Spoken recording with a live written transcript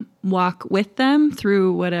walk with them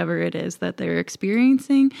through whatever it is that they're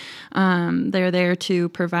experiencing. They're there to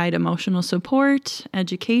provide emotional support,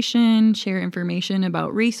 education, share information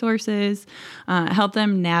about resources, help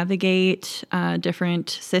them navigate different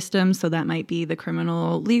systems. So that might be the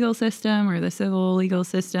criminal legal system or the civil legal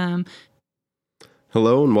system.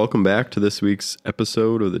 Hello and welcome back to this week's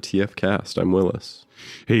episode of the TF Cast. I'm Willis.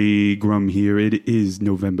 Hey, Grum here. It is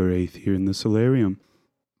November 8th here in the Solarium.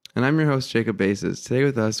 And I'm your host, Jacob Bases. Today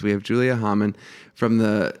with us, we have Julia Hamann from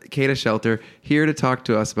the CADA shelter here to talk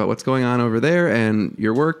to us about what's going on over there and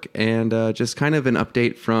your work and just kind of an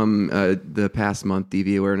update from the past month,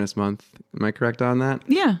 DV Awareness Month. Am I correct on that?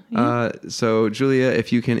 Yeah. So, Julia,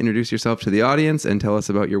 if you can introduce yourself to the audience and tell us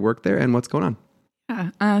about your work there and what's going on.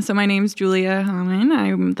 So my name's Julia Hamann.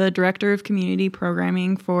 I'm the Director of Community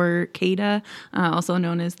Programming for CADA, also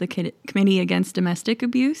known as the Committee Against Domestic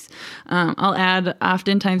Abuse. I'll add,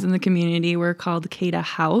 oftentimes in the community, we're called CADA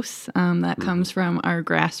House. That comes from our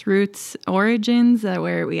grassroots origins,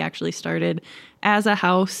 where we actually started as a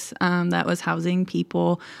house that was housing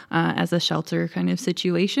people as a shelter kind of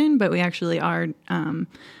situation, but we actually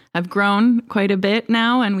have grown quite a bit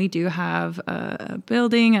now, and we do have a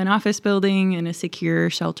building, an office building, and a secure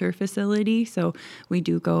shelter facility. So we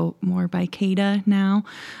do go more by CADA now,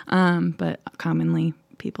 but commonly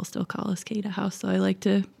people still call us CADA House. So I like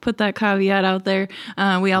to put that caveat out there.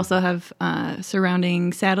 We also have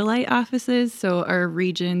surrounding satellite offices. So our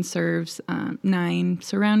region serves 9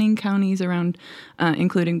 surrounding counties around,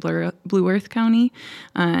 including Blue Earth County.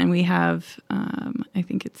 And we have, I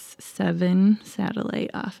think it's 7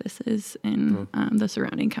 satellite offices in the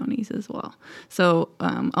surrounding counties as well. So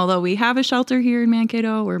although we have a shelter here in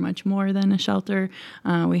Mankato, we're much more than a shelter.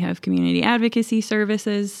 We have community advocacy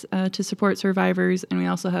services to support survivors, and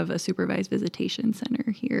we also have a supervised visitation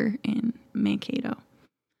center here in Mankato.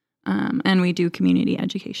 And we do community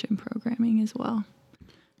education programming as well.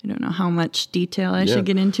 I don't know how much detail I should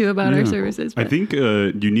get into about our services. But I think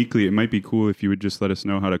uniquely it might be cool if you would just let us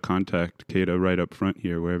know how to contact CADA right up front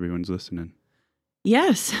here where everyone's listening.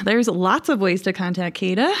 Yes, there's lots of ways to contact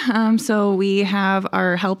CADA. So we have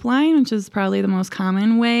our helpline, which is probably the most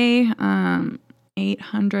common way,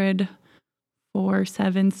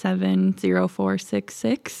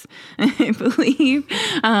 800-477-0466, I believe.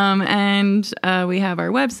 And we have our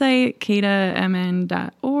website,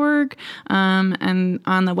 cadamn.org. And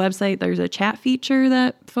on the website, there's a chat feature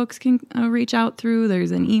that folks can reach out through.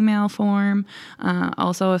 There's an email form.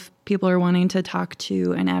 Also, if people are wanting to talk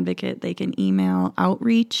to an advocate, they can email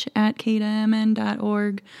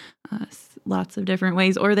outreach@cadamn.org. Lots of different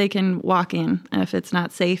ways, or they can walk in if it's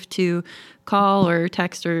not safe to call or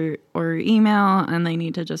text or email, and they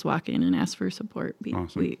need to just walk in and ask for support.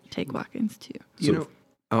 We take walk-ins too.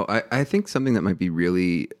 I think something that might be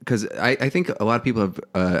really, because I think a lot of people have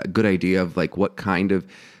a good idea of like what kind of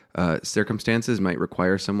circumstances might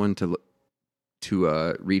require someone to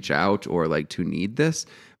reach out or like to need this.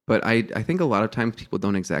 But I think a lot of times people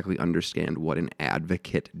don't exactly understand what an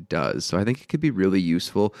advocate does. So I think it could be really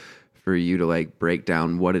useful for you to like break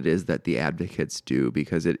down what it is that the advocates do,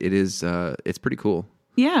 because it's pretty cool.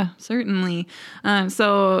 Yeah, certainly.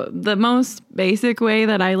 So the most basic way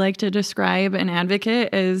that I like to describe an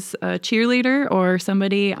advocate is a cheerleader or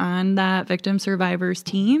somebody on that victim survivors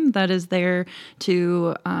team that is there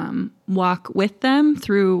to walk with them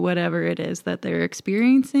through whatever it is that they're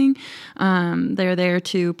experiencing. They're there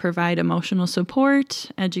to provide emotional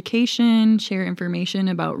support, education, share information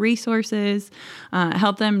about resources,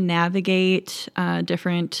 help them navigate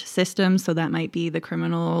different systems. So that might be the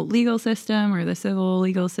criminal legal system or the civil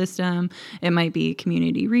legal system. It might be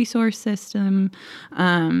community resource system.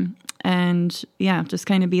 And yeah, just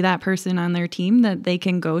kind of be that person on their team that they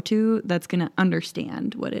can go to that's going to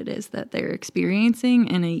understand what it is that they're experiencing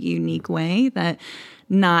in a unique way that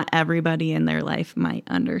not everybody in their life might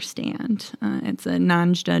understand. It's a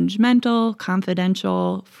non-judgmental,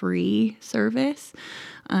 confidential, free service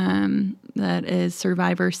that is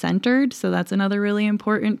survivor-centered. So that's another really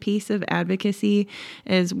important piece of advocacy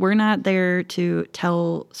is we're not there to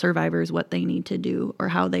tell survivors what they need to do or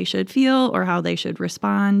how they should feel or how they should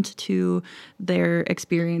respond to their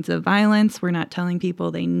experience of violence. We're not telling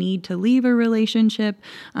people they need to leave a relationship.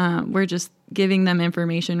 We're just giving them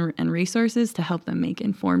information and resources to help them make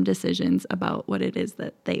informed decisions about what it is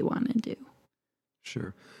that they want to do.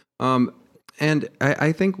 Sure. And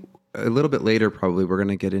I think a little bit later, probably we're going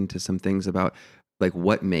to get into some things about like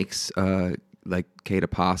what makes like CADA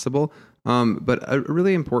possible. But a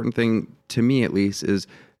really important thing to me, at least, is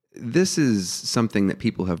this is something that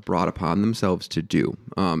people have brought upon themselves to do,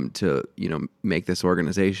 to make this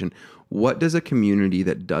organization. What does a community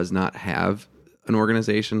that does not have an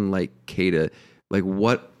organization like CADA, like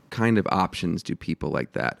what kind of options do people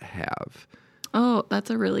like that have? Oh, that's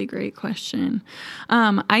a really great question.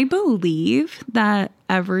 I believe that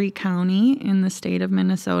every county in the state of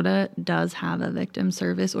Minnesota does have a victim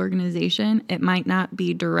service organization. It might not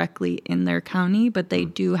be directly in their county, but they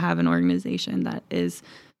do have an organization that is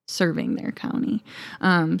serving their county.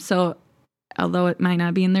 So although it might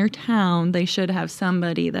not be in their town, they should have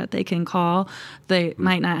somebody that they can call. They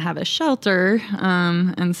might not have a shelter.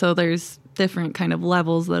 And so there's different kind of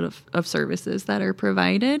levels of services that are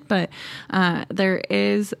provided. But there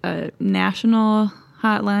is a national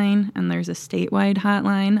hotline and there's a statewide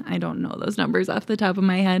hotline. I don't know those numbers off the top of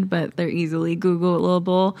my head, but they're easily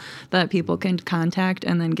Googleable that people can contact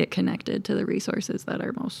and then get connected to the resources that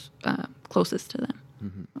are most closest to them.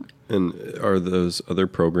 And are those other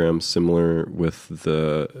programs similar with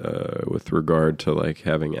the with regard to like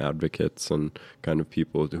having advocates and kind of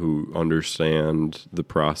people who understand the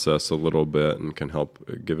process a little bit and can help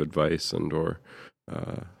give advice and or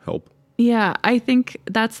help? Yeah, I think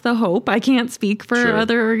that's the hope. I can't speak for Sure.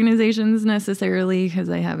 other organizations necessarily because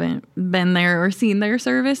I haven't been there or seen their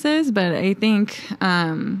services, but I think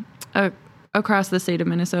across the state of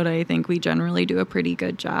Minnesota, I think we generally do a pretty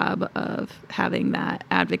good job of having that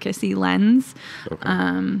advocacy lens.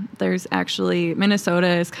 Okay. There's actually, Minnesota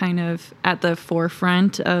is kind of at the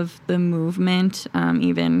forefront of the movement,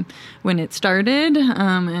 even when it started.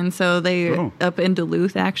 And so they, up in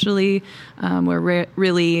Duluth actually, were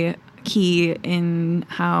really key in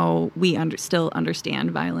how we still understand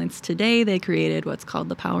violence today. They created what's called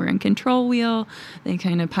the power and control wheel. They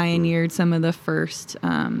kind of pioneered some of the first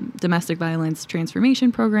domestic violence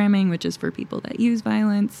transformation programming, which is for people that use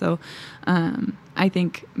violence. So I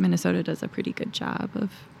think Minnesota does a pretty good job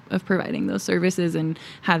of providing those services and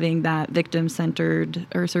having that victim-centered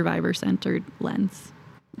or survivor-centered lens.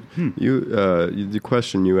 The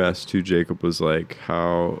question you asked too, Jacob, was like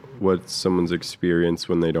what's someone's experience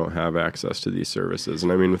when they don't have access to these services?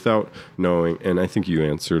 And I mean, without knowing, and I think you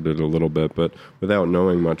answered it a little bit, but without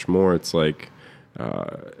knowing much more, it's like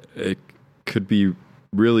it could be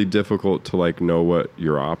really difficult to like know what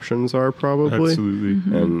your options are probably.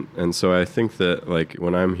 Absolutely. And so I think that like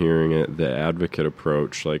when I'm hearing it, the advocate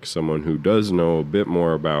approach, like someone who does know a bit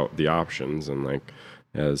more about the options and like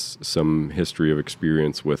has some history of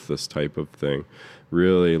experience with this type of thing,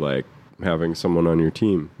 really like having someone on your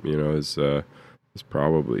team, is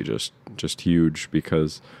probably just huge,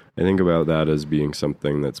 because I think about that as being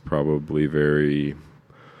something that's probably very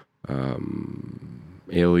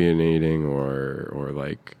alienating or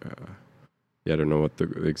like I don't know what the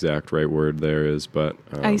exact right word there is, but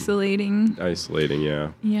Isolating,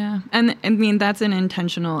 yeah. Yeah. And I mean, that's an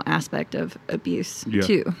intentional aspect of abuse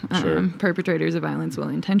too. Sure. Perpetrators of violence will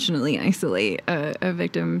intentionally isolate a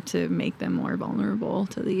victim to make them more vulnerable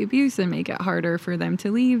to the abuse and make it harder for them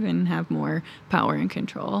to leave and have more power and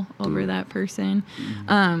control over that person.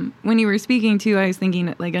 When you were speaking too, I was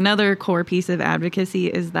thinking like another core piece of advocacy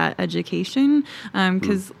is that education,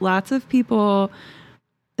 because lots of people,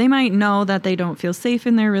 they might know that they don't feel safe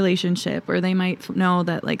in their relationship, or they might know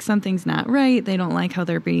that like something's not right. They don't like how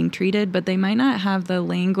they're being treated, but they might not have the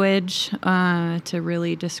language to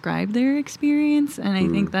really describe their experience. And I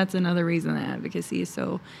think that's another reason that advocacy is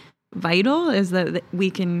so vital, is that we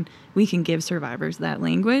can give survivors that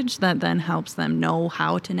language that then helps them know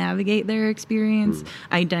how to navigate their experience,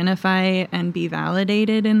 identify and be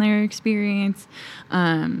validated in their experience,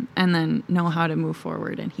 and then know how to move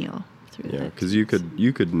forward and heal. Yeah, because you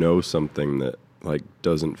could know something that like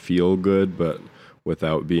doesn't feel good, but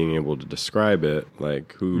without being able to describe it,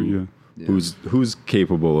 like who's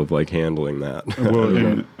capable of like handling that? Well,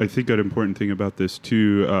 and I think an important thing about this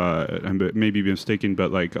too, I may be mistaken,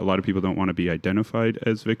 but like a lot of people don't want to be identified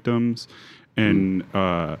as victims, and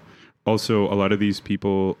also a lot of these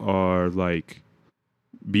people are like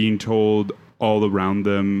being told all around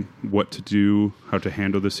them what to do, how to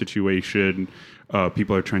handle the situation.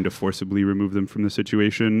 People are trying to forcibly remove them from the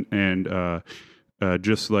situation. And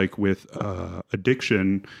just like with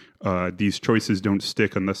addiction, these choices don't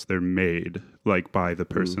stick unless they're made like by the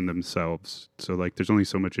person themselves. So like there's only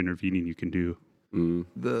so much intervening you can do.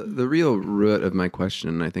 The real root of my question,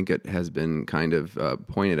 and I think it has been kind of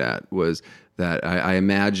pointed at, was that I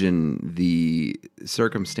imagine the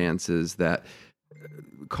circumstances that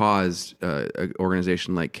caused an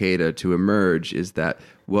organization like CADA to emerge is that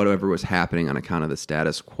whatever was happening on account of the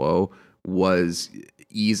status quo was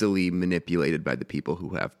easily manipulated by the people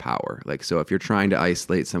who have power. Like, so if you're trying to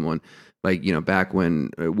isolate someone, like, back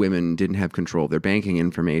when women didn't have control of their banking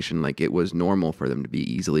information, like it was normal for them to be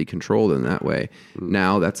easily controlled in that way.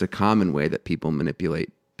 Now that's a common way that people manipulate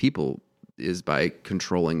people is by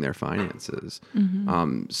controlling their finances.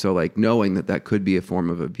 So like knowing that could be a form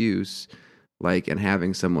of abuse, like, and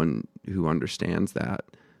having someone who understands that.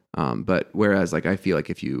 But whereas like I feel like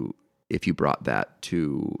if you brought that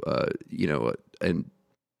to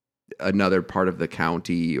another part of the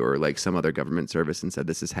county or like some other government service and said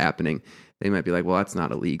this is happening, they might be like, well, that's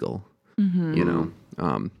not illegal, and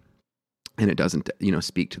it doesn't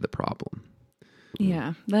speak to the problem.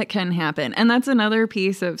 Yeah, that can happen. And that's another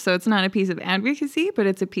piece of, so it's not a piece of advocacy, but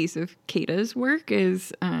it's a piece of CADA's work,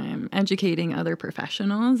 is educating other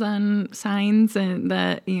professionals on signs and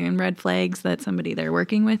that, and red flags that somebody they're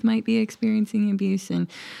working with might be experiencing abuse, and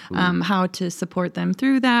how to support them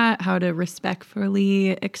through that, how to respectfully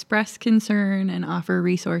express concern and offer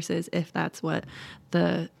resources if that's what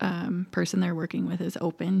the person they're working with is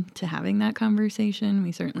open to having that conversation.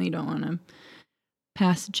 We certainly don't want to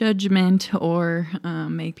pass judgment or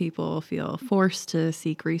make people feel forced to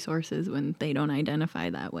seek resources when they don't identify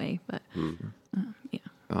that way. But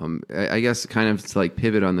I guess kind of to like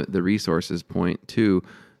pivot on the resources point too.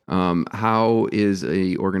 How is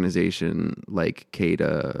a organization like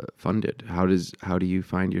CADA funded? How do you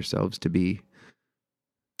find yourselves to be?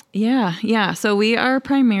 Yeah. So we are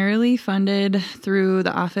primarily funded through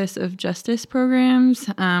the Office of Justice Programs,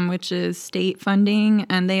 which is state funding.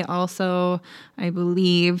 And they also, I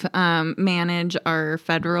believe, manage our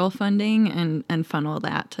federal funding and funnel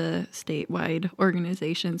that to statewide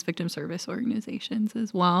organizations, victim service organizations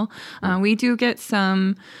as well. We do get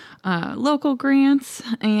some local grants,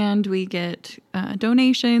 and we get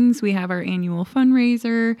donations. We have our annual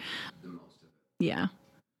fundraiser. Yeah.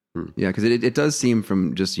 Yeah, because it does seem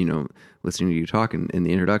from just, listening to you talk in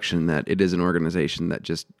the introduction that it is an organization that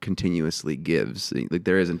just continuously gives. Like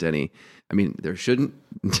there isn't any, there shouldn't,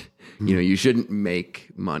 you shouldn't make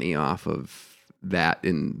money off of that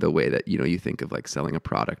in the way that, you think of like selling a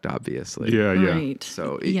product, obviously. Yeah. Right.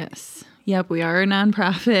 So yes. Yep, we are a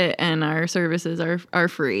nonprofit and our services are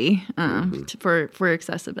free for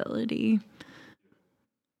accessibility.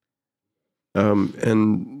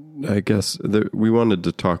 And I guess we wanted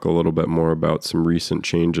to talk a little bit more about some recent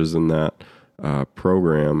changes in that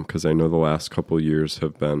program, because I know the last couple of years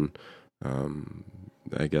have been,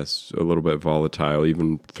 I guess, a little bit volatile,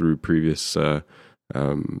 even through previous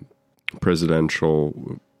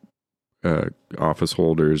presidential office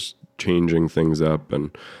holders changing things up,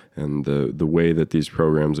 and the way that these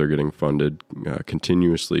programs are getting funded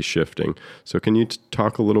continuously shifting. So can you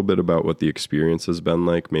talk a little bit about what the experience has been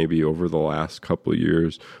like maybe over the last couple of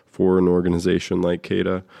years for an organization like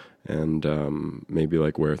CADA, and maybe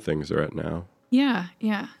like where things are at now? Yeah.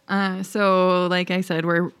 So like I said,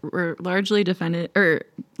 we're largely dependent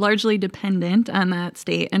on that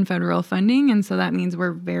state and federal funding. And so that means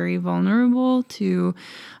we're very vulnerable to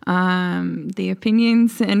the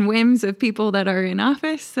opinions and whims of people that are in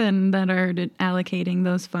office and that are allocating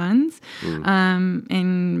those funds.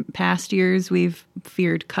 In past years, we've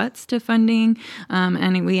feared cuts to funding,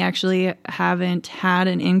 and we actually haven't had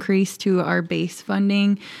an increase to our base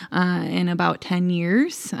funding in about 10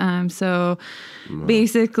 years. So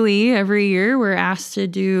basically, every year we're asked to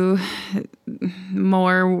do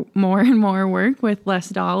more and more work with less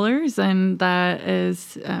dollars, and that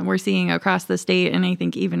is we're seeing across the state, and I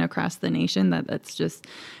think even across the nation, that's just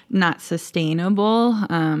not sustainable.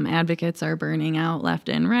 Advocates are burning out left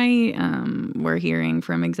and right. We're hearing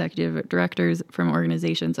from executive directors from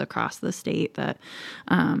organizations across the state that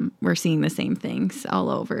we're seeing the same things all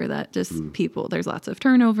over, that just there's lots of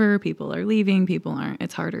turnover, people are leaving,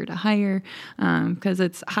 it's harder to hire because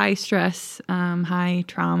it's high stress, high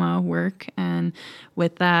trauma work. And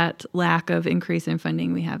with that lack of increase in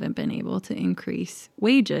funding, we haven't been able to increase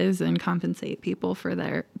wages and compensate people for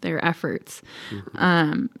their efforts.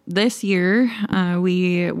 This year,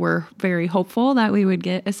 we were very hopeful that we would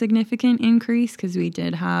get a significant increase because we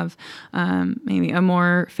did have maybe a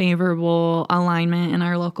more favorable alignment in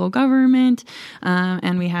our local government,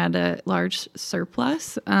 and we had a large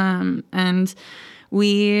surplus. And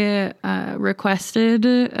we requested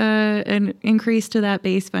an increase to that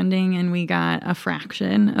base funding, and we got a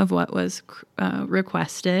fraction of what was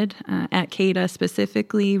requested. At CADA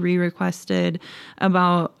specifically, we requested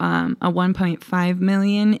about a $1.5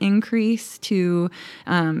 million increase to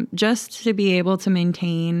just to be able to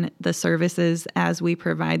maintain the services as we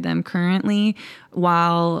provide them currently,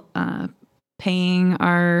 while paying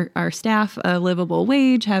our staff a livable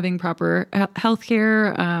wage, having proper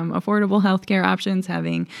healthcare, affordable healthcare options,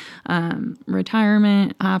 having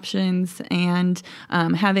retirement options, and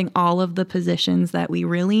having all of the positions that we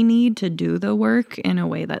really need to do the work in a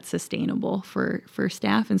way that's sustainable for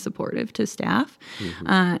staff and supportive to staff.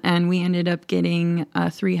 And we ended up getting a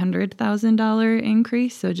 $300,000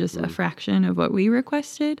 increase, so just a fraction of what we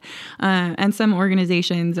requested. And some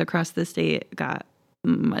organizations across the state got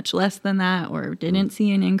much less than that or didn't see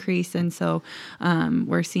an increase. And so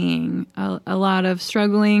we're seeing a lot of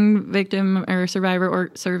struggling victim or survivor or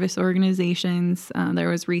service organizations. There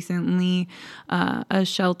was recently a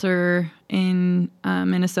shelter in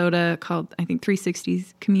Minnesota called, I think, 360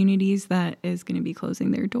 Communities that is going to be closing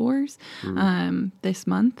their doors this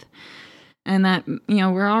month. And that,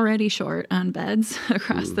 we're already short on beds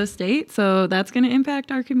across the state. So that's going to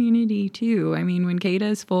impact our community too. I mean, when CADA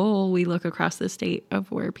is full, we look across the state of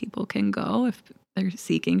where people can go if they're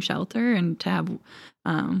seeking shelter, and to have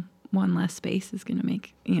one less space is going to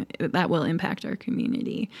make, that will impact our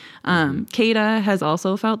community. CADA has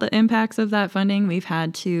also felt the impacts of that funding. We've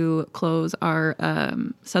had to close our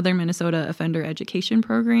Southern Minnesota Offender Education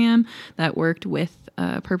Program that worked with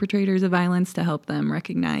perpetrators of violence to help them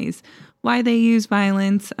recognize why they use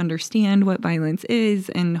violence, understand what violence is,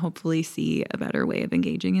 and hopefully see a better way of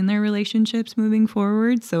engaging in their relationships moving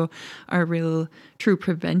forward. So our real true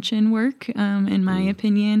prevention work, in my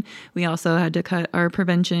opinion. We also had to cut our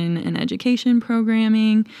prevention and education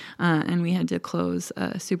programming, and we had to close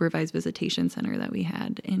a supervised visitation center that we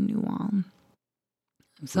had in New Ulm.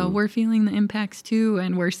 So we're feeling the impacts too,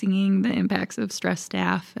 and we're seeing the impacts of stressed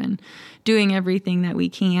staff and doing everything that we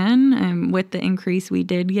can. And with the increase we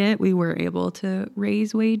did get, we were able to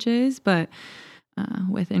raise wages, but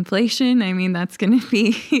with inflation, I mean, that's going to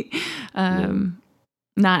be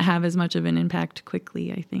not have as much of an impact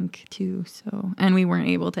quickly, I think, too. So, and we weren't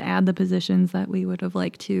able to add the positions that we would have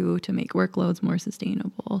liked to make workloads more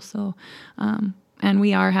sustainable. So, and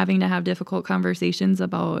we are having to have difficult conversations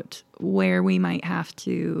about where we might have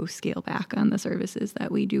to scale back on the services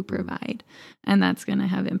that we do provide. And that's going to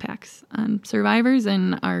have impacts on survivors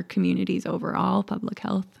and our communities overall, public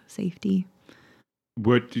health, safety.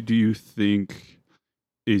 What do you think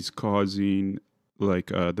is causing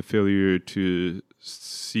the failure to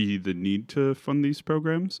see the need to fund these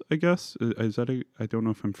programs, I guess? Is that I don't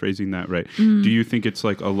know if I'm phrasing that right. Do you think it's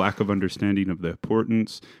like a lack of understanding of the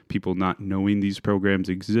importance, people not knowing these programs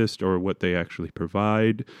exist or what they actually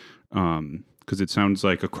provide? Because it sounds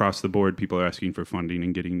like across the board, people are asking for funding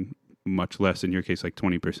and getting much less, in your case, like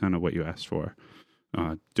 20% of what you asked for.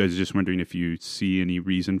 I was just wondering if you see any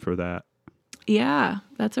reason for that. Yeah,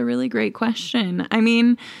 that's a really great question. I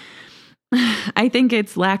mean, I think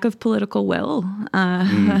it's lack of political will.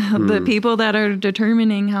 The people that are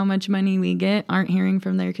determining how much money we get aren't hearing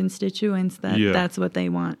from their constituents that that's what they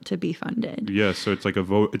want to be funded. Yeah, so it's like a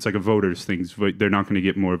vote. It's like a voters thing. They're not going to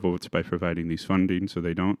get more votes by providing these funding, so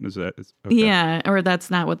they don't. Is that? Okay. Yeah, or that's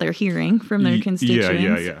not what they're hearing from their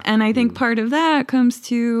constituents. Yeah. And I think part of that comes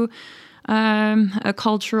to a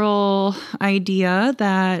cultural idea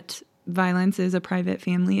that violence is a private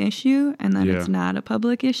family issue and that it's not a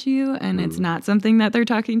public issue, and it's not something that they're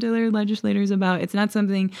talking to their legislators about. It's not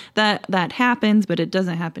something that happens, but it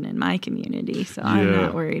doesn't happen in my community, so I'm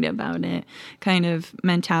not worried about it kind of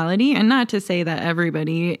mentality. And not to say that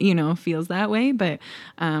everybody, feels that way, but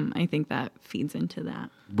I think that feeds into that.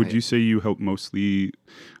 Would you say you help mostly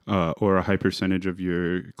or a high percentage of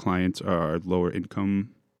your clients are lower income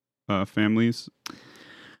families?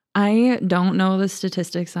 I don't know the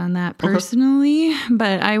statistics on that personally,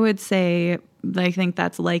 but I would say I think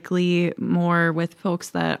that's likely more with folks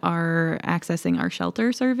that are accessing our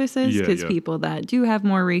shelter services, because people that do have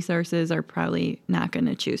more resources are probably not going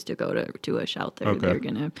to choose to go to a shelter. Okay. They're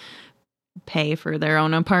going to pay for their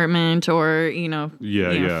own apartment or,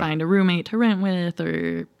 find a roommate to rent with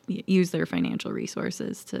or use their financial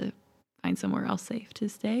resources to find somewhere else safe to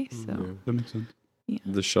stay. So that makes sense. Yeah.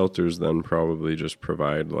 The shelters then probably just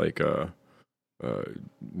provide like a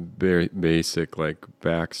very basic like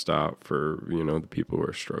backstop for the people who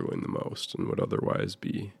are struggling the most and would otherwise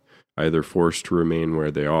be either forced to remain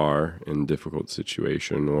where they are in difficult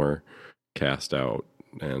situation or cast out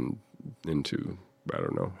and into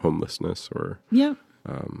homelessness or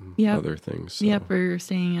other things. So. Yep, or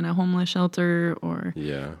staying in a homeless shelter or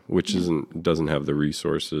which doesn't have the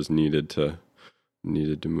resources needed to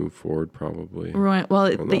move forward probably. Right. Well,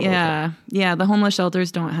 the homeless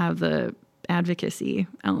shelters don't have the advocacy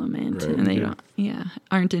element, Right, and they yeah.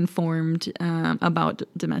 aren't informed about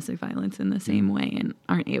domestic violence in the same way, and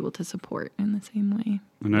aren't able to support in the same way.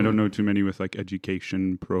 And I don't know too many with like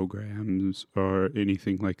education programs or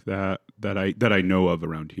anything like that I know of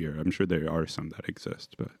around here. I'm sure there are some that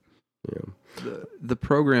exist, but The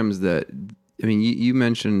programs that, I mean, you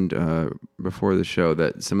mentioned before the show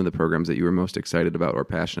that some of the programs that you were most excited about or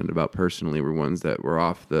passionate about personally were ones that were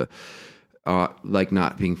off the, like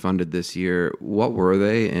not being funded this year. What were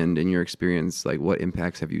they? And in your experience, like what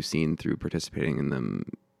impacts have you seen through participating in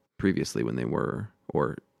them previously when they were,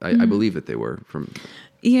 or I believe that they were from...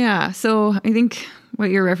 Yeah, so I think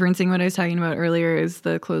what you're referencing, what I was talking about earlier, is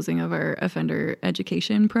the closing of our offender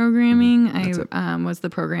education programming. I was the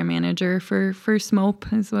program manager for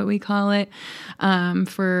SMOPE, is what we call it,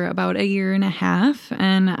 for about a year and a half.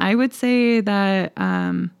 And I would say that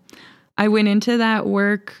I went into that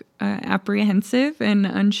work apprehensive and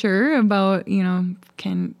unsure about,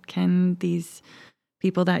 can these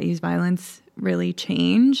people that use violence really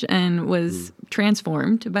change, and was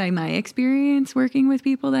transformed by my experience working with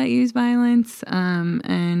people that use violence,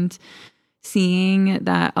 and seeing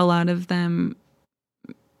that a lot of them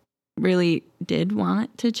really did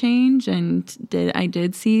want to change, and I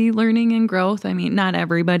did see learning and growth. I mean, not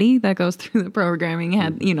everybody that goes through the programming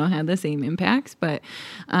had the same impacts, but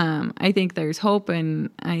I think there's hope,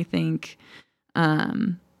 and I think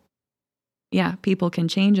people can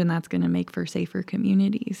change, and that's going to make for safer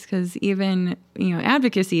communities. Because even,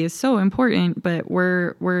 advocacy is so important, but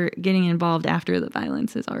we're getting involved after the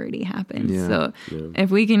violence has already happened. Yeah. So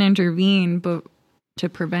if we can intervene, but to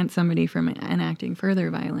prevent somebody from enacting further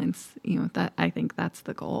violence, that I think that's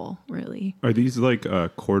the goal, really. Are these like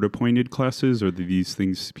court-appointed classes, or are these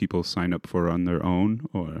things people sign up for on their own?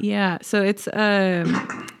 Or Yeah, so it's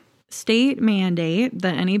state mandate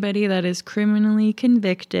that anybody that is criminally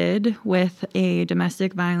convicted with a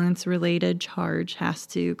domestic violence related charge has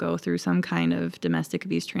to go through some kind of domestic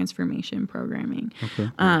abuse transformation programming. Okay.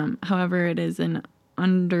 However, it is an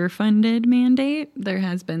underfunded mandate. There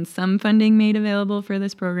has been some funding made available for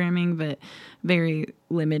this programming, but very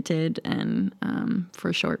limited and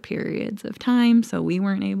for short periods of time. So we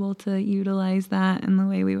weren't able to utilize that in the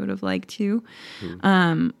way we would have liked to.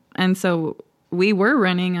 And so we were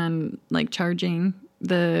running on like charging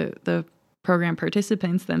the program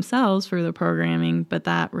participants themselves for the programming, but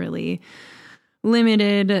that really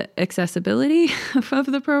limited accessibility of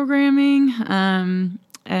the programming.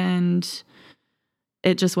 And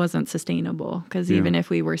it just wasn't sustainable, because even if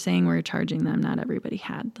we were saying we were charging them, not everybody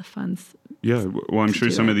had the funds. Yeah, well, I'm sure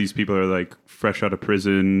some of these people are like fresh out of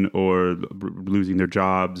prison or losing their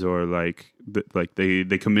jobs, or like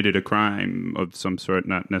they committed a crime of some sort.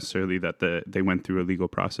 Not necessarily that they went through a legal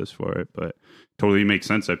process for it, but totally makes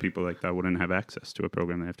sense that people like that wouldn't have access to a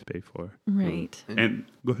program they have to pay for. Right. And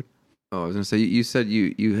go ahead. Oh, I was going to say, you said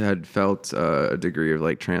you had felt a degree of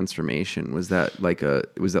like transformation. Was that like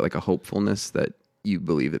a hopefulness that you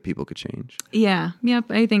believe that people could change? Yeah. Yep.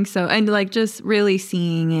 I think so. And like just really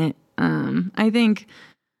seeing it. I think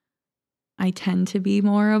I tend to be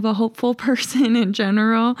more of a hopeful person in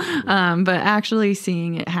general, but actually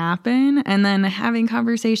seeing it happen, and then having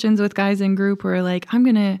conversations with guys in group who are like, I'm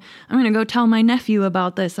gonna go tell my nephew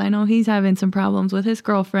about this. I know he's having some problems with his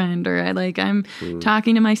girlfriend, or I'm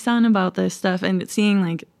talking to my son about this stuff, and seeing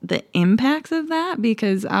like the impacts of that,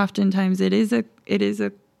 because oftentimes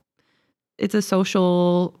it's a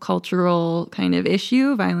social, cultural kind of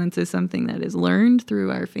issue. Violence is something that is learned through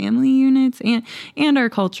our family units and our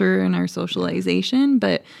culture and our socialization.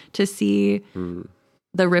 But to see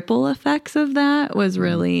the ripple effects of that was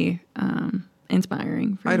really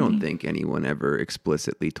inspiring for me. I don't think anyone ever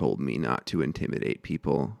explicitly told me not to intimidate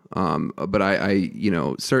people. But I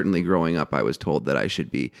certainly growing up, I was told that I should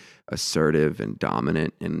be assertive and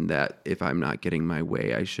dominant, and that if I'm not getting my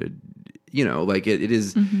way, I should... it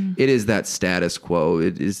is that status quo.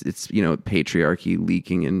 It's patriarchy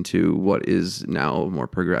leaking into what is now a more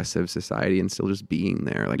progressive society, and still just being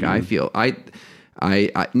there. I feel I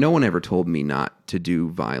no one ever told me not to do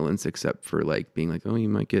violence, except for like being like, oh, you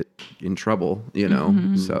might get in trouble,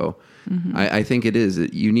 So I think it is,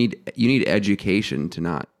 you need education to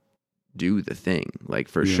not do the thing,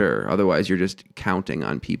 for sure. Otherwise you're just counting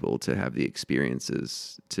on people to have the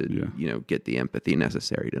experiences to get the empathy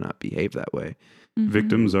necessary to not behave that way.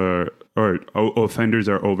 Victims offenders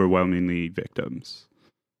are overwhelmingly victims,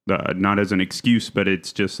 not as an excuse, but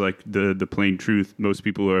it's just like the plain truth. Most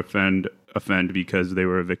people who offend because they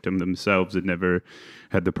were a victim themselves and never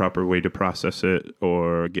had the proper way to process it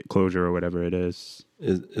or get closure or whatever it is.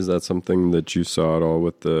 Is that something that you saw at all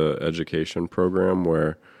with the education program,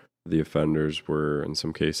 where the offenders were in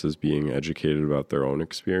some cases being educated about their own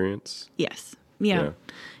experience. Yes. Yeah.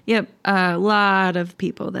 Yep. A lot of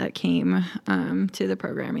people that came to the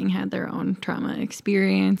programming had their own trauma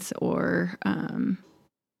experience or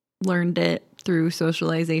learned it through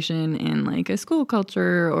socialization in like a school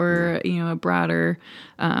culture or, a broader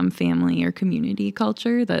family or community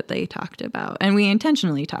culture that they talked about. And we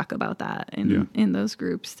intentionally talk about that in those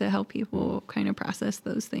groups to help people kind of process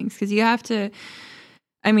those things. Because you have to,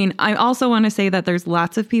 I also want to say that there's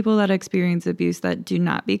lots of people that experience abuse that do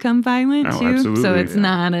not become violent too. Absolutely. So it's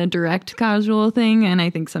not a direct causal thing. And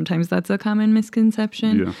I think sometimes that's a common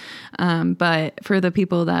misconception. Yeah. But for the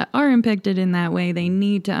people that are impacted in that way, they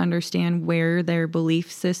need to understand where their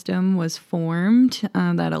belief system was formed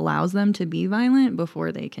that allows them to be violent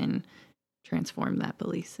before they can transform that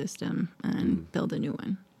belief system and build a new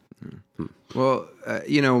one. Well,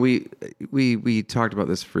 we talked about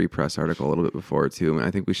this Free Press article a little bit before too, and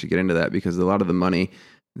I think we should get into that because a lot of the money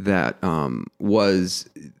that was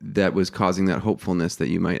causing that hopefulness that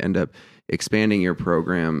you might end up expanding your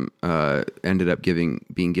program ended up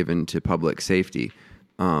being given to public safety,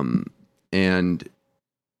 and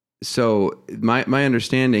so my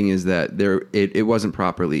understanding is that it wasn't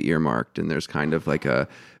properly earmarked, and there's kind of like a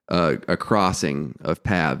crossing of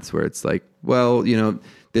paths where it's like, well,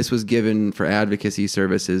 this was given for advocacy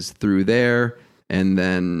services through there, and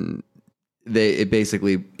then it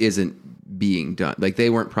basically isn't being done. Like they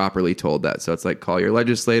weren't properly told that. So it's like, call your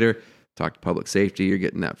legislator, talk to public safety. You're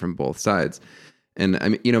getting that from both sides. And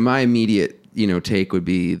my immediate, take would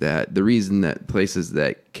be that the reason that places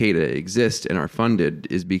that CADA exist and are funded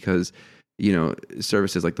is because,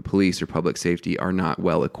 services like the police or public safety are not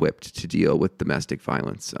well equipped to deal with domestic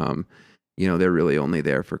violence. They're really only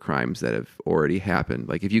there for crimes that have already happened.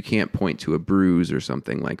 Like if you can't point to a bruise or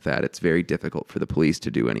something like that, it's very difficult for the police to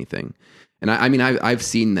do anything. And I've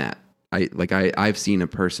seen that. I've seen a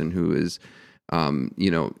person who is,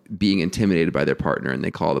 being intimidated by their partner, and they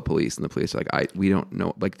call the police, and the police are like, we don't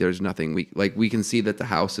know. Like there's nothing we can see that the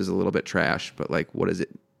house is a little bit trash, but like, what does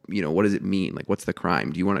it mean? Like, what's the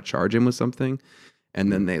crime? Do you want to charge him with something?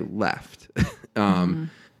 And then they left.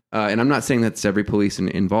 And I'm not saying that's every police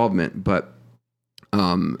involvement, but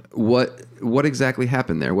what exactly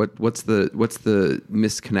happened there? What's the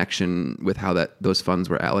misconnection with how those funds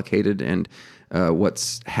were allocated, and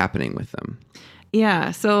what's happening with them?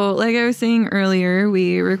 Yeah. So like I was saying earlier,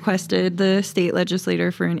 we requested the state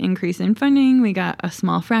legislator for an increase in funding. We got a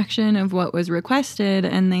small fraction of what was requested,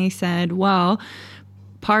 and they said, well,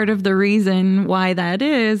 part of the reason why that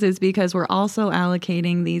is because we're also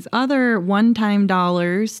allocating these other one-time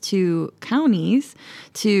dollars to counties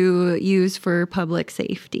to use for public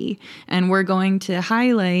safety. And we're going to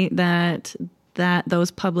highlight that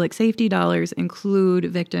those public safety dollars include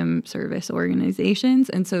victim service organizations.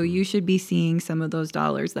 And so you should be seeing some of those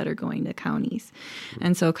dollars that are going to counties.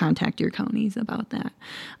 And so contact your counties about that.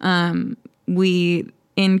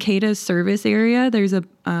 In CADA's service area, there's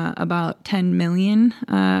about 10 million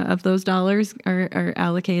of those dollars are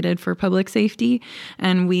allocated for public safety,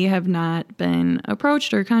 and we have not been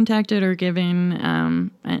approached or contacted or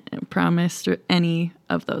given promised any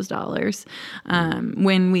of those dollars.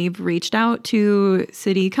 When we've reached out to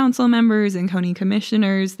city council members and county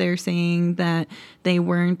commissioners, they're saying that they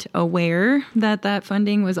weren't aware that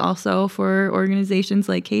funding was also for organizations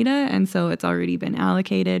like CADA, and so it's already been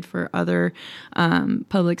allocated for other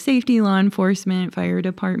public safety, law enforcement, fire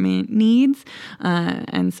department needs,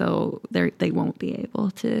 and so they won't be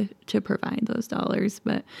able to provide those dollars.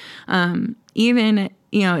 But even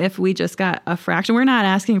if we just got a fraction, we're not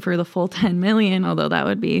asking for the full 10 million, although that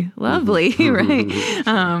would be lovely, right?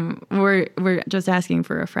 We're just asking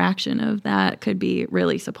for a fraction of that. Could be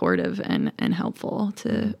really supportive and helpful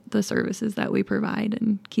to the services that we provide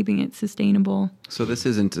and keeping it sustainable. So this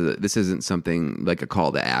isn't something like a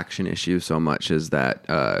call to action issue so much as that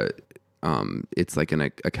it's like an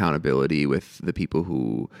accountability with the people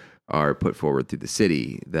who are put forward through the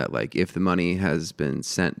city, that like if the money has been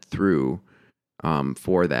sent through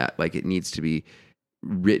for that, like it needs to be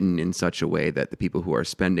written in such a way that the people who are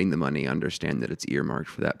spending the money understand that it's earmarked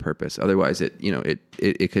for that purpose. Otherwise,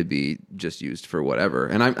 it could be just used for whatever.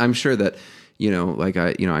 And I'm sure that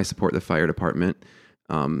I support the fire department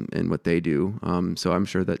and what they do. So I'm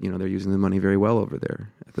sure that they're using the money very well over there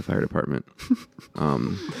at the fire department.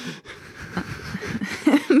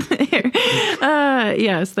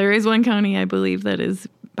 Yes, there is one county I believe that is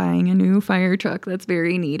buying a new fire truck that's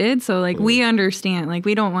very needed. So like we understand, like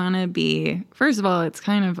we don't want to be, first of all, it's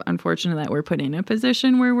kind of unfortunate that we're put in a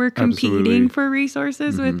position where we're competing Absolutely. for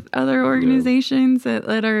resources with other organizations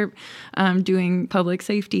that are doing public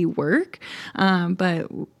safety work. But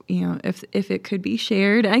you know, if it could be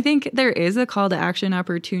shared, I think there is a call to action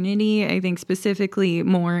opportunity. I think specifically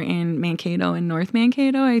more in Mankato and North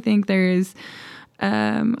Mankato. I think there is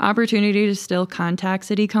opportunity to still contact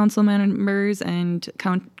city council members and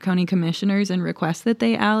county commissioners and request that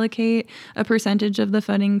they allocate a percentage of the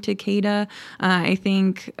funding to CADA. I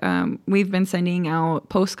think we've been sending out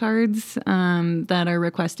postcards that are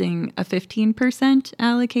requesting a 15%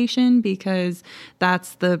 allocation because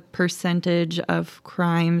that's the percentage of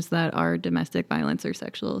crimes that are domestic violence or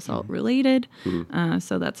sexual assault related.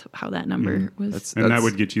 So that's how that number was. And that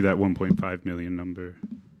would get you that 1.5 million number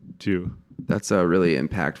too. That's really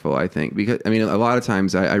impactful, I think, because I mean, a lot of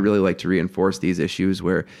times I really like to reinforce these issues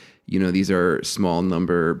where, you know, these are small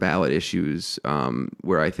number ballot issues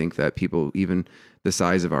where I think that people, even the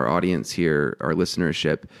size of our audience here, our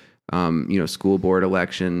listenership, you know, school board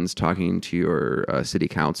elections, talking to your city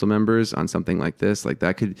council members on something like this, like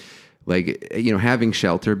that could, like, you know, having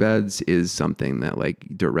shelter beds is something that like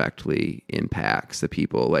directly impacts the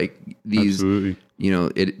people. Like these, Absolutely. you know,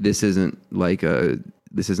 this isn't like a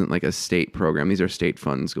state program. These are state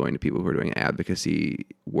funds going to people who are doing advocacy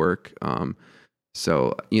work.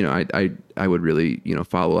 So, you know, I would really, you know,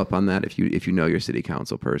 follow up on that. If you know your city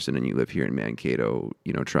council person and you live here in Mankato,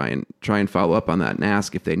 you know, try and follow up on that and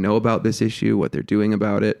ask if they know about this issue, what they're doing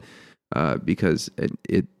about it, because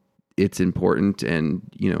it's important, and,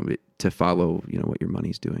 you know, to follow, you know, what your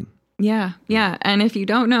money's doing. Yeah. And if you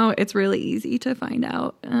don't know, it's really easy to find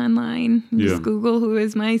out online. Just Google who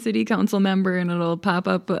is my city council member, and it'll pop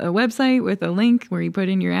up a website with a link where you put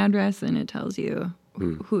in your address and it tells you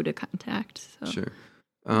who to contact. So. Sure.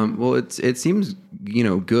 Well, it seems, you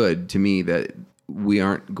know, good to me that we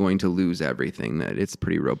aren't going to lose everything, that it's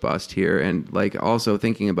pretty robust here. And like also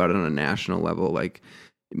thinking about it on a national level, like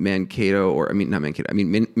Mankato, or I mean, not Mankato, I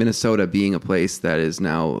mean, Minnesota being a place that is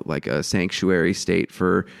now like a sanctuary state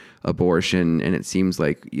for abortion. And it seems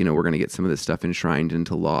like, you know, we're going to get some of this stuff enshrined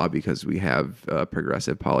into law because we have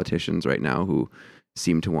progressive politicians right now who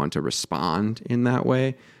seem to want to respond in that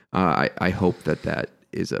way. I hope that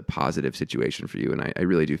is a positive situation for you. And I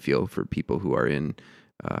really do feel for people who are in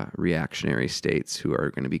reactionary states who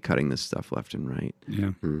are going to be cutting this stuff left and right.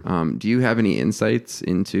 Yeah. Do you have any insights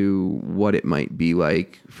into what it might be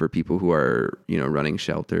like for people who are, you know, running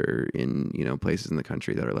shelter in, you know, places in the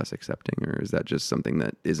country that are less accepting, or is that just something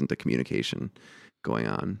that isn't a communication going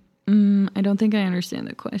on? I don't think I understand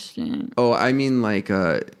the question. Oh, I mean, like,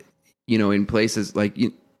 you know, in places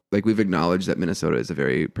like we've acknowledged that Minnesota is a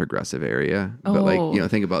very progressive area, but like, you know,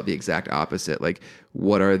 think about the exact opposite. Like,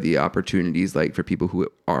 what are the opportunities like for people who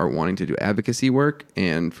are wanting to do advocacy work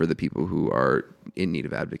and for the people who are in need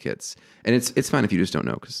of advocates? And it's fine if you just don't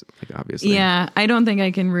know, because like obviously. Yeah, I don't think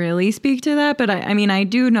I can really speak to that, but I mean, I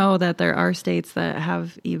do know that there are states that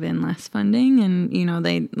have even less funding, and, you know,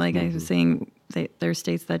 they, like I was saying, there's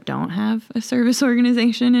states that don't have a service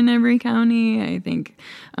organization in every county, I think,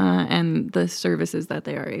 and the services that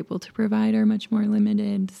they are able to provide are much more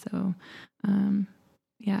limited. So,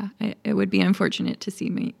 it would be unfortunate to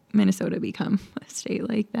see Minnesota become a state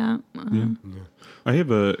like that. I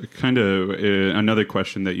have a kind of another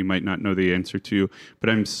question that you might not know the answer to, but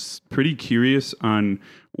I'm pretty curious on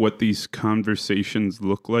what these conversations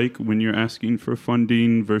look like when you're asking for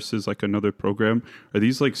funding versus like another program. Are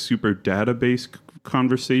these like super database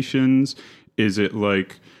conversations? Is it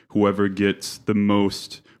like whoever gets the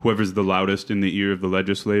most, whoever's the loudest in the ear of the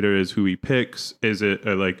legislator is who he picks? Is it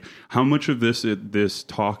like how much of this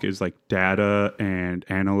talk is like data and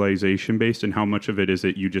analyzation based, and how much of it is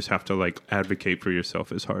it you just have to like advocate for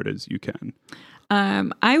yourself as hard as you can?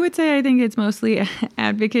 I would say I think it's mostly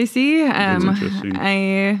advocacy. That's interesting.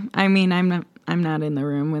 I mean, I'm not in the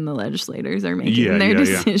room when the legislators are making their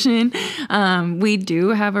decision. We do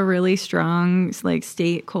have a really strong like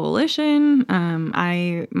state coalition.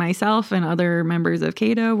 I myself and other members of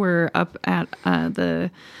CADA were up at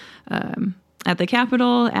the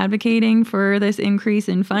Capitol advocating for this increase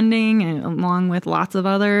in funding, and along with lots of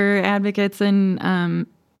other advocates and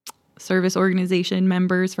service organization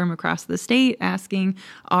members from across the state, asking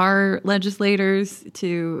our legislators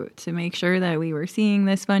to make sure that we were seeing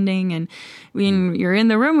this funding. And when you're in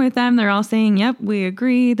the room with them, they're all saying, yep, we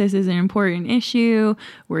agree, this is an important issue,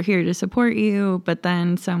 we're here to support you. But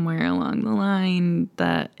then somewhere along the line,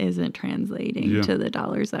 that isn't translating to the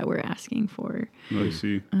dollars that we're asking for. I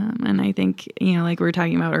see. And I think, you know, like we were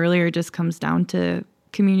talking about earlier, it just comes down to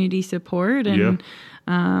community support and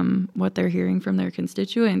what they're hearing from their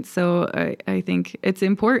constituents. So I think it's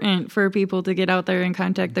important for people to get out there and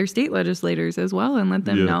contact their state legislators as well and let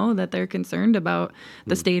them know that they're concerned about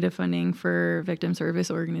the state of funding for victim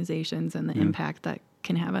service organizations and the impact that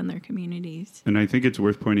can have on their communities. And I think it's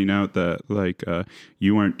worth pointing out that like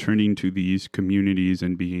you aren't turning to these communities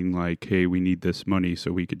and being like, hey, we need this money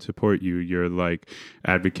so we could support you. You're like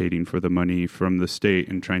advocating for the money from the state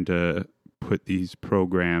and trying to put these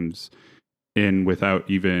programs in without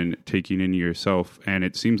even taking in yourself. And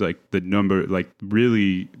it seems like the number, like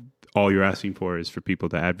really all you're asking for is for people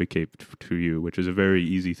to advocate to you, which is a very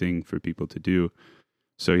easy thing for people to do.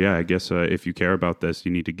 So yeah, I guess if you care about this,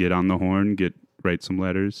 you need to get on the horn, write some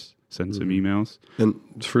letters, send some emails. And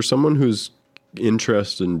for someone who's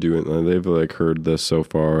interested in doing that, they've like heard this so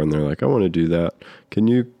far and they're like, I want to do that. Can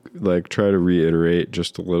you like try to reiterate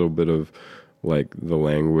just a little bit of like the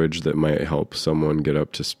language that might help someone get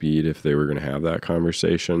up to speed if they were going to have that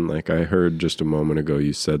conversation? Like I heard just a moment ago,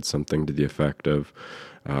 you said something to the effect of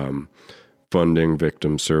funding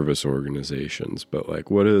victim service organizations, but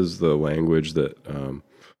like what is the language that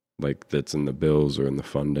like that's in the bills or in the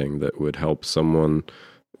funding that would help someone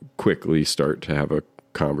quickly start to have a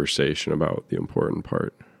conversation about the important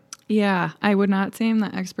part? Yeah, I would not say I'm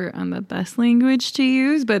the expert on the best language to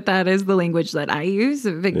use, but that is the language that I use.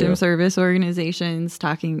 Victim service organizations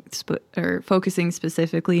focusing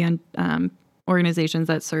specifically on organizations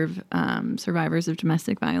that serve survivors of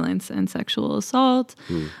domestic violence and sexual assault.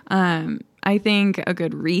 I think a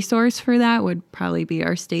good resource for that would probably be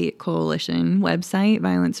our state coalition website,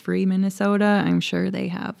 Violence Free Minnesota. I'm sure they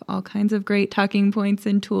have all kinds of great talking points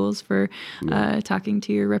and tools for talking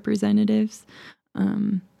to your representatives.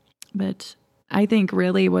 But I think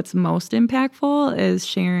really what's most impactful is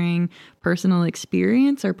sharing personal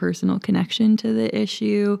experience or personal connection to the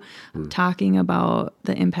issue, talking about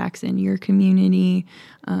the impacts in your community,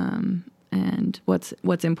 and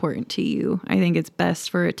what's important to you. I think it's best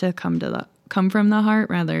for it to come from the heart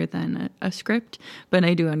rather than a script. But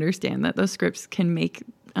I do understand that those scripts can make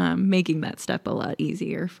making that step a lot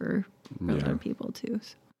easier for other people too.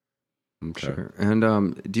 So. Okay. Sure.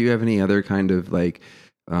 And do you have any other kind of like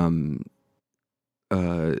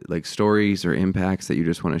stories or impacts that you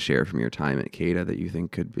just want to share from your time at CADA that you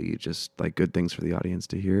think could be just like good things for the audience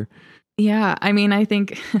to hear? Yeah, I mean, I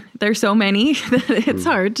think there's so many that it's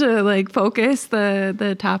hard to like focus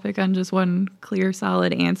the topic on just one clear,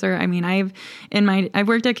 solid answer. I mean, I've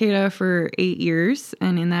worked at CADA for 8 years,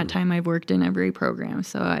 and in that time, I've worked in every program.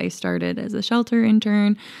 So I started as a shelter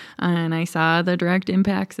intern, and I saw the direct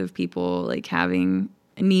impacts of people like having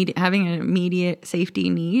an immediate safety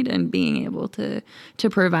need and being able to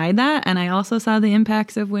provide that. And I also saw the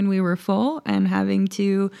impacts of when we were full and having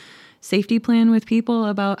to safety plan with people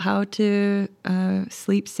about how to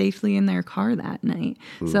sleep safely in their car that night.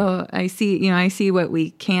 So I see what we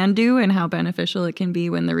can do and how beneficial it can be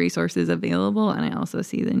when the resource is available. And I also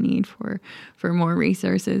see the need for more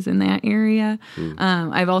resources in that area.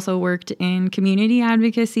 I've also worked in community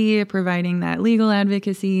advocacy, providing that legal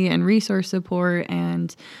advocacy and resource support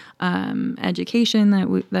and education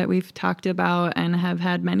that we've talked about, and have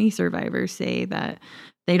had many survivors say that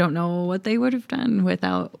they don't know what they would have done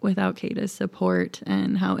without CADA's support,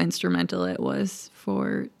 and how instrumental it was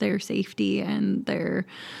for their safety and their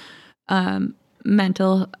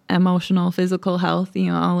mental, emotional, physical health,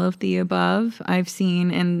 all of the above. I've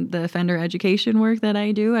seen in the offender education work that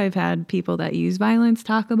I do, I've had people that use violence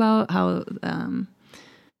talk about how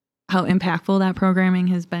impactful that programming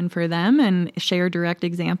has been for them, and share direct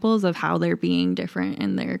examples of how they're being different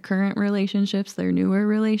in their current relationships, their newer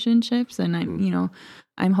relationships. And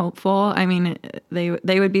I'm hopeful. I mean, they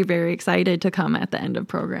would be very excited to come at the end of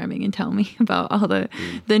programming and tell me about all the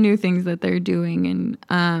new things that they're doing.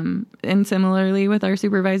 And similarly with our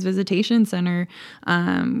supervised visitation center,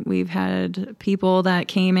 we've had people that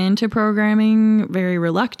came into programming very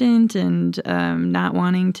reluctant and not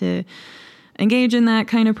wanting to engage in that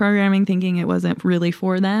kind of programming, thinking it wasn't really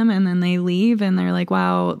for them. And then they leave and they're like,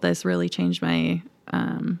 wow, this really changed my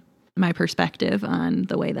perspective on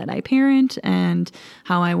the way that I parent and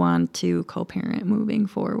how I want to co-parent moving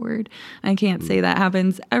forward. I can't say that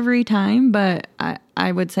happens every time, but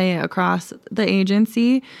I would say across the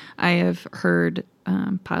agency, I have heard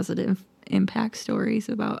positive impact stories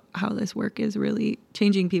about how this work is really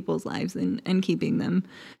changing people's lives and keeping them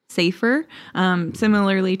safer.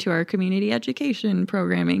 Similarly to our community education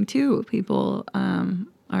programming too, people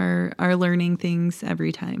are learning things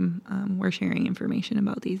every time we're sharing information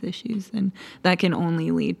about these issues, and that can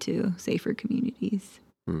only lead to safer communities.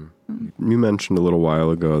 You mentioned a little while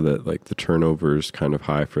ago that like the turnover is kind of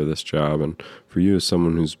high for this job, and for you as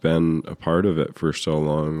someone who's been a part of it for so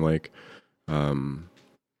long, like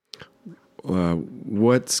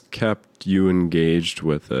what's kept you engaged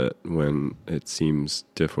with it when it seems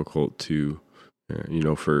difficult to,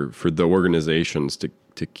 for the organizations to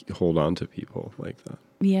hold on to people like that?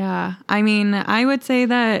 Yeah, I mean, I would say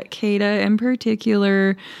that CADA in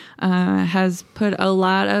particular has put a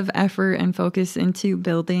lot of effort and focus into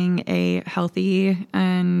building a healthy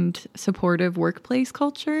and supportive workplace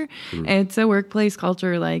culture. It's a workplace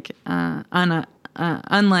culture like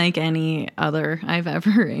unlike any other I've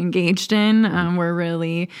ever engaged in. We're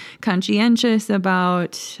really conscientious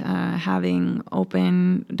about having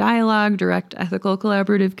open dialogue, direct, ethical,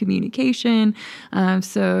 collaborative communication.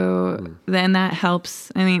 So then that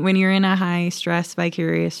helps. I mean, when you're in a high stress,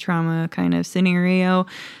 vicarious trauma kind of scenario,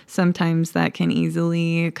 sometimes that can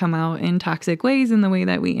easily come out in toxic ways in the way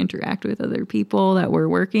that we interact with other people that we're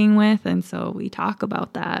working with. And so we talk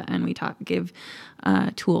about that, and we give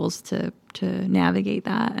tools to navigate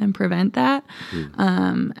that and prevent that.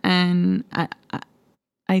 And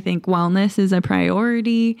I think wellness is a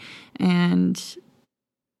priority, and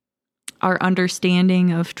our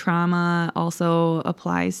understanding of trauma also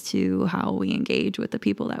applies to how we engage with the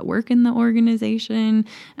people that work in the organization.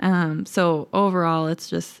 So overall, it's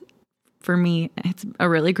just, for me, it's a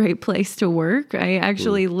really great place to work. I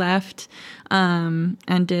actually left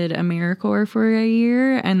and did AmeriCorps for a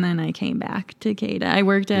year, and then I came back to CADA. I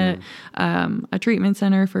worked at a treatment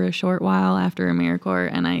center for a short while after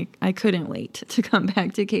AmeriCorps, and I couldn't wait to come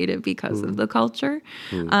back to CADA because of the culture.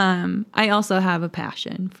 I also have a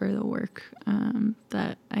passion for the work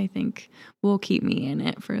that I think will keep me in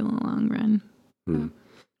it for the long run.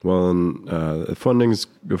 Well, and funding's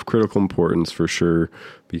of critical importance for sure,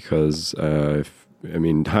 because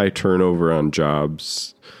high turnover on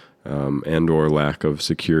jobs and or lack of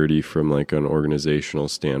security from like an organizational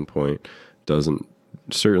standpoint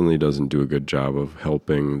certainly doesn't do a good job of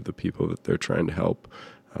helping the people that they're trying to help.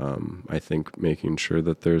 I think making sure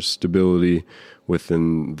that there's stability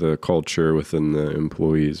within the culture, within the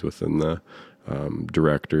employees, within the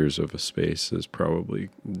directors of a space is probably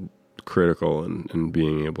critical in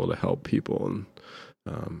being able to help people and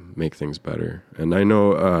make things better. And I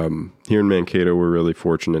know here in Mankato, we're really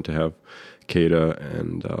fortunate to have CADA,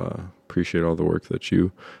 and appreciate all the work that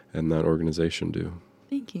you and that organization do.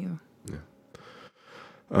 Thank you.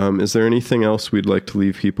 Is there anything else we'd like to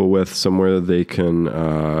leave people with, somewhere that they can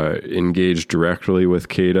engage directly with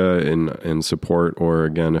CADA in support, or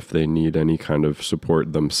again, if they need any kind of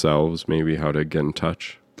support themselves, maybe how to get in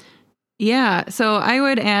touch? Yeah, so I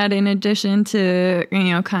would add, in addition to,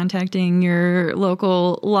 contacting your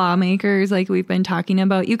local lawmakers like we've been talking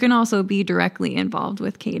about, you can also be directly involved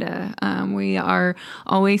with CADA. We are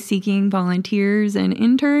always seeking volunteers and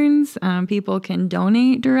interns. People can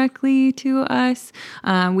donate directly to us.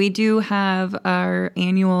 We do have our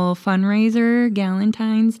annual fundraiser,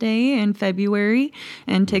 Galentine's Day, in February,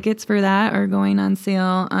 and tickets for that are going on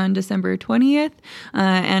sale on December 20th.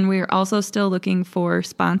 And we're also still looking for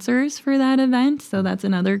sponsors for that event. So that's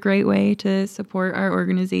another great way to support our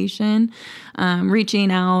organization.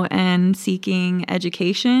 Reaching out and seeking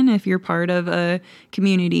education. If you're part of a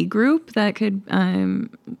community group that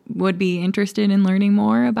would be interested in learning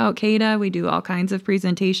more about CADA, we do all kinds of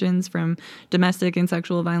presentations, from Domestic and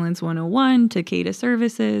Sexual Violence 101 to CADA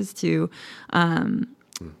services to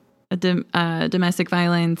domestic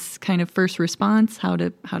violence kind of first response, how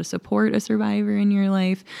to support a survivor in your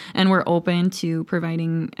life. And we're open to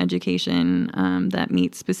providing education that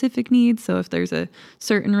meets specific needs. So if there's a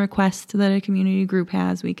certain request that a community group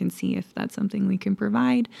has, we can see if that's something we can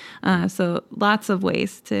provide. So lots of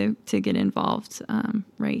ways to get involved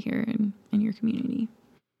right here in your community.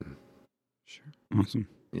 Sure. Awesome.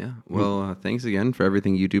 Yeah. Well, thanks again for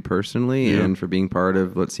everything you do personally, and for being part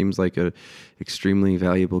of what seems like a extremely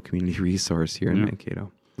valuable community resource here in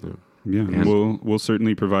Mankato. Yeah. And we'll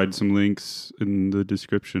certainly provide some links in the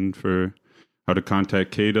description for how to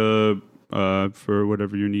contact CADA for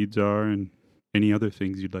whatever your needs are, and any other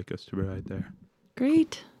things you'd like us to provide there.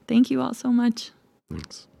 Great. Thank you all so much.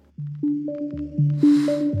 Thanks.